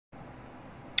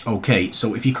Okay,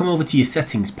 so if you come over to your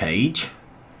settings page,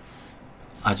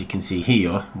 as you can see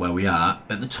here where we are,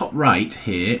 at the top right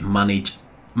here, manage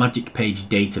Magic Page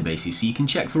databases. So you can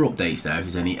check for updates there if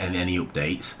there's any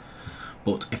updates.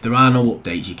 But if there are no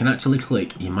updates, you can actually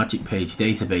click your Magic Page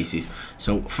databases.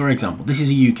 So for example, this is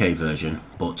a UK version,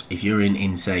 but if you're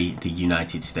in say the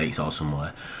United States or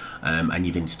somewhere, and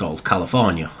you've installed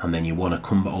California and then you want to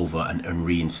come over and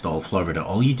reinstall Florida,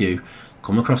 all you do,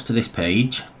 come across to this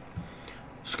page,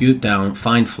 scoot down,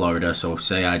 find Florida. So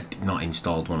say I'd not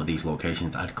installed one of these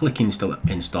locations, I'd click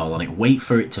install on it, wait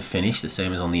for it to finish, the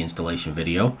same as on the installation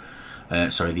video,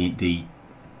 the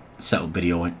setup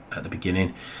video at the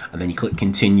beginning, and then you click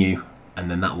continue,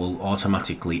 and then that will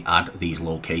automatically add these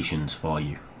locations for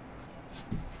you.